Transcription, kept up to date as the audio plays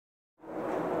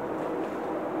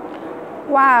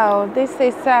Wow, this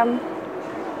is St.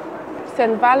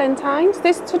 Valentine's.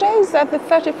 Today is the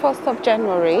 31st of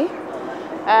January,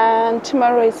 and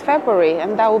tomorrow is February,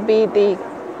 and that will be the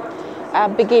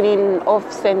beginning of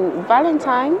St.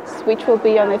 Valentine's, which will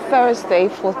be on a Thursday,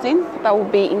 14th. That will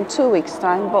be in 2 weeks'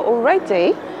 time. But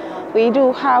already, we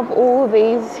do have all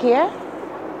these here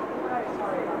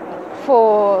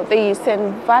for the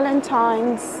St.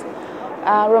 Valentine's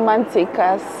romantic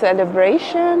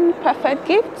celebration, perfect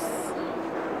gifts.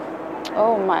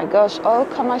 Oh my gosh, all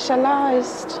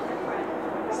commercialized.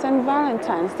 St.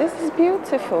 Valentine's, this is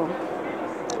beautiful.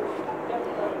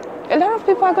 A lot of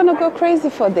people are going to go crazy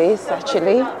for this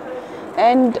actually,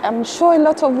 and I'm sure a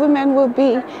lot of women will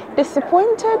be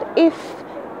disappointed if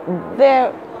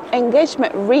their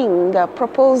engagement ring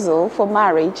proposal for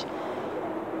marriage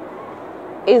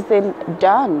isn't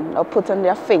done or put on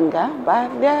their finger by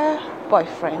their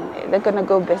boyfriend. They're going to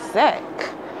go berserk.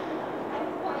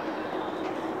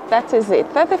 That is it,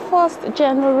 31st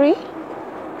January,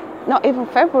 not even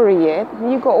February yet,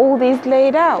 you got all these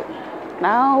laid out.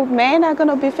 Now men are going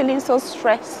to be feeling so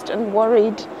stressed and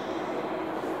worried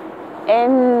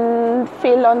and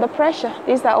feel under pressure.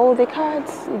 These are all the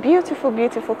cards, beautiful,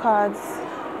 beautiful cards.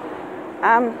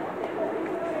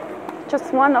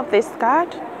 Just one of this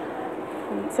card,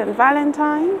 St.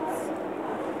 Valentine's,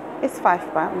 it's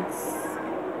 £5.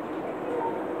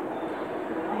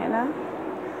 You know?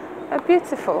 They're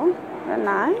beautiful, they're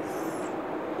nice,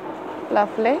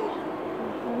 lovely.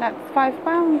 And that's £5.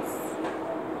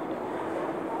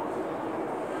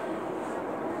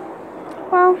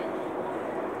 Well,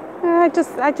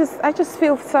 I just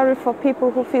feel sorry for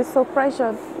people who feel so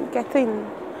pressured getting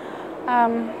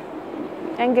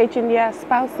engaging their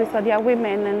spouses or their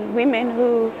women, and women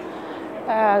who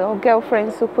or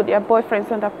girlfriends who put their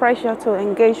boyfriends under pressure to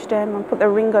engage them and put the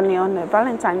ring on you on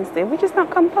Valentine's Day, which is not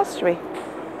compulsory.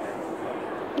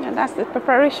 And that's the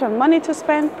preparation, money to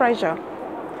spend, pressure.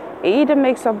 It either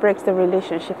makes or breaks the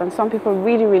relationship, and some people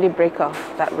really, really break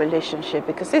off that relationship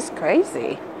because it's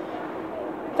crazy.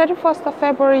 31st of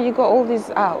February, you got all these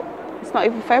out. It's not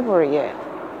even February yet.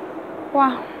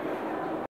 Wow.